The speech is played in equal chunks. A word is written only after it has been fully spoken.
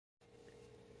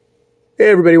Hey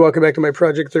everybody, welcome back to my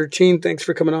Project 13. Thanks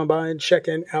for coming on by and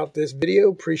checking out this video.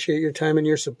 Appreciate your time and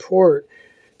your support.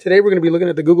 Today we're going to be looking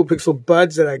at the Google Pixel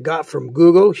Buds that I got from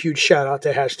Google. Huge shout out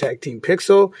to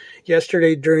 #TeamPixel.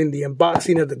 Yesterday during the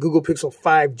unboxing of the Google Pixel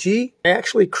 5G, I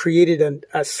actually created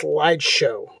a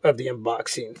slideshow of the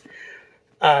unboxing.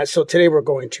 So today we're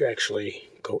going to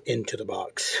actually go into the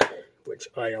box, which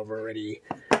I have already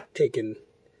taken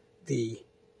the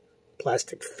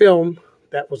plastic film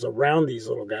that was around these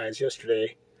little guys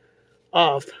yesterday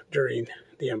off during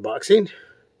the unboxing.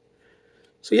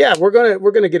 So yeah, we're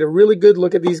gonna get a really good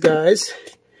look at these guys,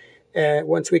 and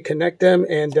once we connect them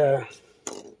and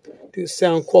do a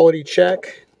sound quality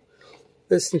check,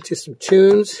 listen to some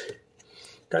tunes,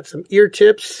 got some ear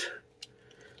tips.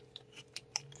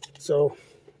 So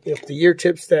if the ear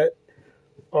tips that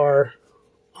are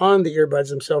on the earbuds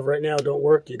themselves right now don't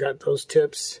work, you got those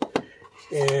tips,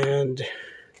 and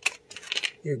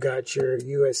you got your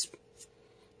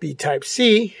USB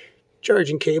Type-C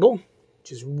charging cable,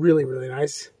 which is really, really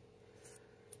nice.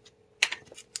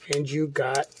 And you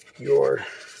got your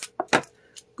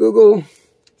Google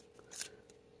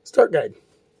Start Guide,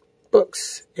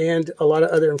 books, and a lot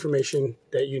of other information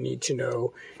that you need to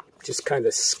know. Just kind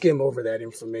of skim over that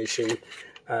information.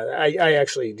 I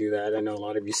actually do that. I know a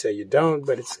lot of you say you don't,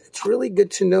 but it's really good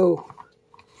to know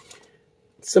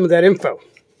some of that info.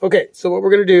 Okay, so what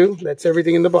we're going to do, that's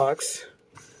everything in the box.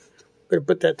 We're going to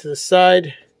put that to the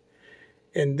side.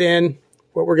 And then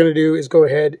what we're going to do is go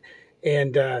ahead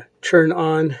and turn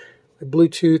on the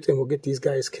Bluetooth, and we'll get these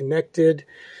guys connected.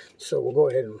 So we'll go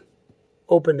ahead and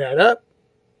open that up.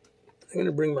 I'm going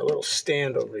to bring my little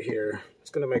stand over here.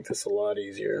 It's going to make this a lot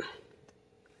easier.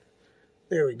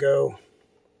 There we go.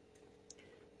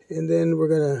 And then we're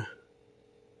going to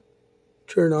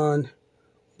turn on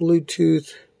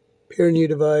Bluetooth, pair new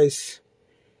device,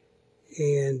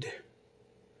 and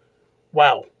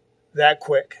wow, that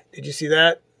quick. Did you see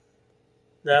that?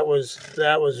 That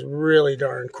was really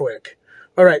darn quick.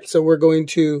 All right, so we're going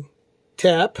to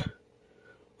tap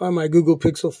on my Google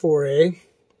Pixel 4a.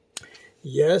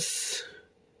 Yes,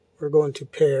 we're going to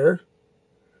pair.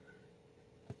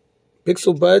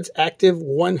 Pixel Buds active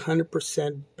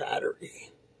 100%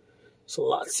 battery. So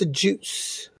lots of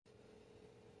juice.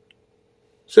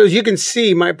 So as you can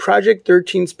see, my Project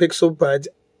 13's Pixel Buds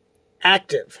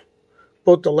active,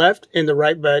 both the left and the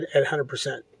right bud at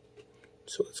 100%.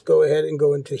 So let's go ahead and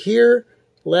go into here,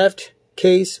 left,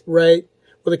 case, right.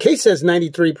 Well, the case says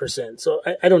 93%, so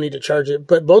I don't need to charge it,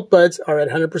 but both buds are at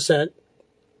 100%.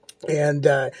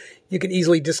 And you can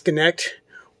easily disconnect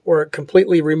or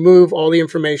completely remove all the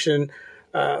information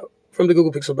from the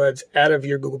Google Pixel Buds out of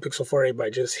your Google Pixel 4a by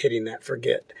just hitting that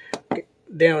forget. Okay.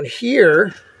 Down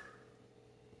here,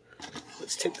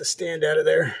 let's take the stand out of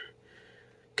there.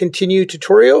 Continue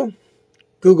tutorial,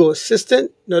 Google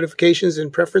Assistant, notifications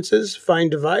and preferences,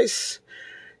 find device,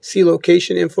 see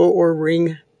location info or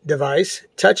ring device,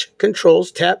 touch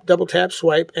controls, tap, double tap,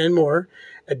 swipe, and more,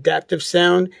 adaptive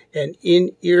sound and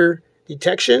in-ear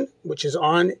detection, which is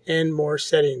on, and more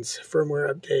settings,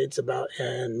 firmware updates, about,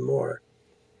 and more.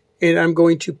 And I'm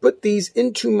going to put these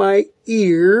into my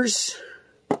ears.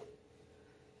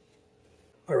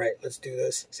 All right, let's do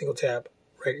this. Single tap,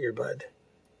 right earbud.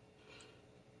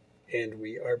 And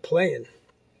we are playing.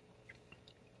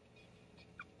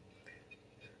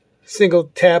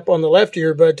 Single tap on the left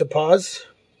earbud to pause.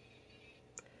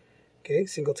 Okay,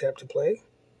 single tap to play.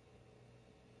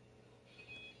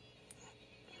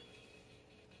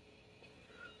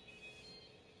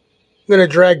 I'm going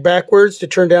to drag backwards to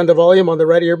turn down the volume on the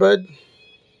right earbud.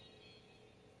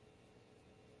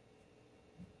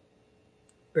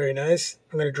 Very nice.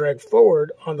 I'm going to drag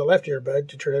forward on the left earbud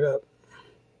to turn it up.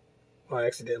 Oh, I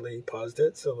accidentally paused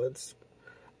it, so let's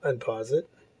unpause it.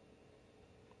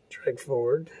 Drag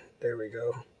forward. There we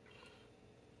go.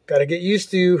 Got to get used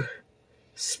to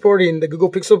sporting the Google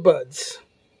Pixel Buds.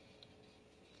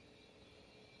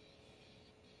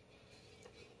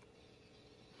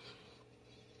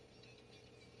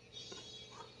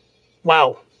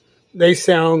 Wow, they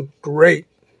sound great.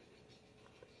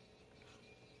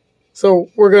 So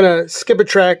we're going to skip a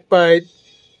track by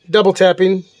double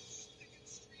tapping.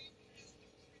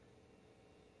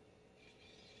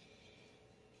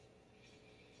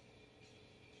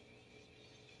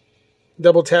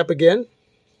 Double tap again.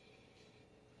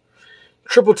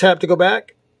 Triple tap to go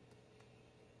back.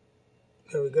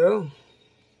 There we go.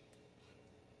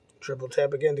 Triple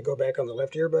tap again to go back on the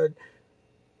left earbud.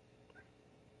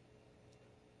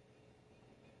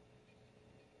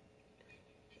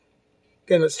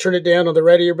 Again, let's turn it down on the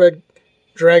right earbud,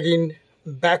 dragging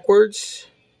backwards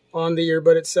on the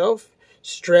earbud itself.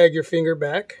 Just drag your finger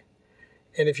back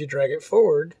And if you drag it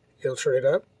forward, it'll turn it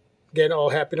up. Again, all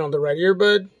happening on the right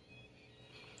earbud.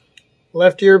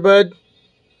 Left earbud,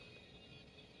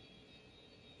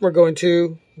 we're going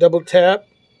to double tap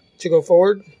to go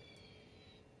forward.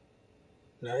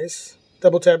 Nice.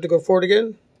 Double tap to go forward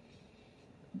again.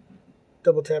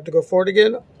 Double tap to go forward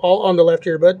again. All on the left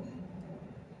earbud.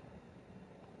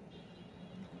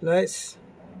 Nice.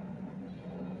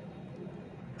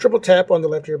 Triple tap on the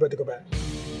left earbud to go back.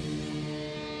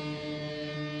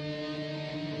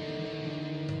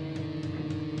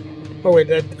 Oh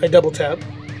wait, I double tap.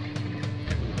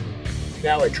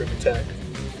 Now I triple tap.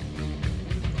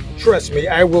 Trust me,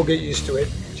 I will get used to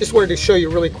it. Just wanted to show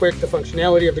you really quick the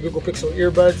functionality of the Google Pixel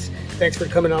earbuds. Thanks for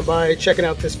coming on by, checking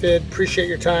out this vid. Appreciate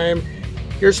your time,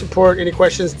 your support. Any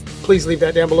questions, please leave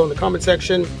that down below in the comment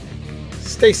section.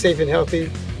 Stay safe and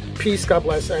healthy. Peace. God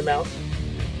bless. I'm out.